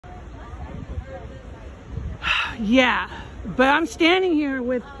Yeah, but I'm standing here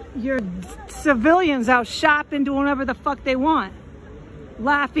with your civilians out shopping, doing whatever the fuck they want.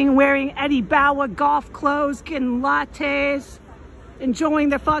 Laughing, wearing Eddie Bauer golf clothes, getting lattes, enjoying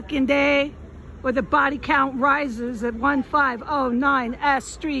their fucking day, where the body count rises at 1509 S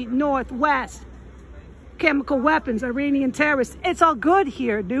Street Northwest. Chemical weapons, Iranian terrorists. It's all good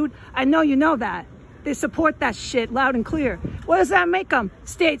here, dude. I know you know that. They support that shit loud and clear. What does that make them?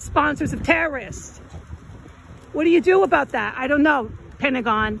 State sponsors of terrorists. What do you do about that? I don't know,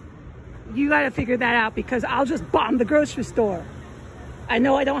 Pentagon. You got to figure that out, because I'll just bomb the grocery store. I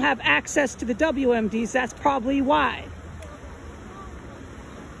know I don't have access to the WMDs. That's probably why.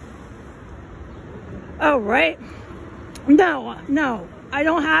 Oh, right? No. I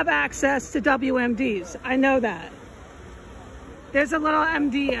don't have access to WMDs. I know that. There's a little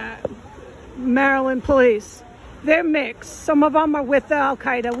MD, Maryland police. They're mixed. Some of them are with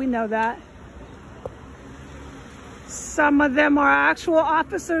Al-Qaeda. We know that. Some of them are actual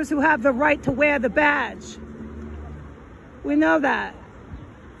officers who have the right to wear the badge. We know that.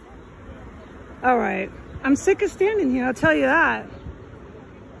 All right. I'm sick of standing here, I'll tell you that.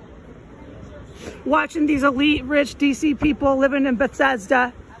 Watching these elite, rich DC people living in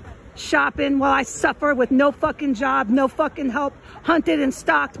Bethesda, shopping while I suffer with no fucking job, no fucking help, hunted and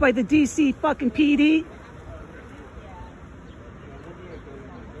stalked by the DC fucking PD.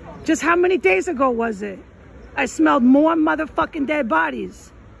 Just how many days ago was it? I smelled more motherfucking dead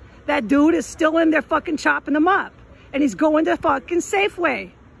bodies. That dude is still in there fucking chopping them up. And he's going to fucking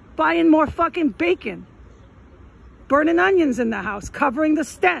Safeway, buying more fucking bacon. Burning onions in the house, covering the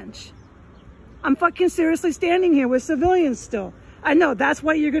stench. I'm fucking seriously standing here with civilians still. I know, that's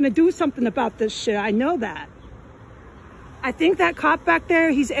why you're gonna do something about this shit. I know that. I think that cop back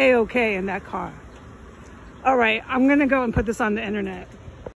there, he's A-okay in that car. All right, I'm gonna go and put this on the internet.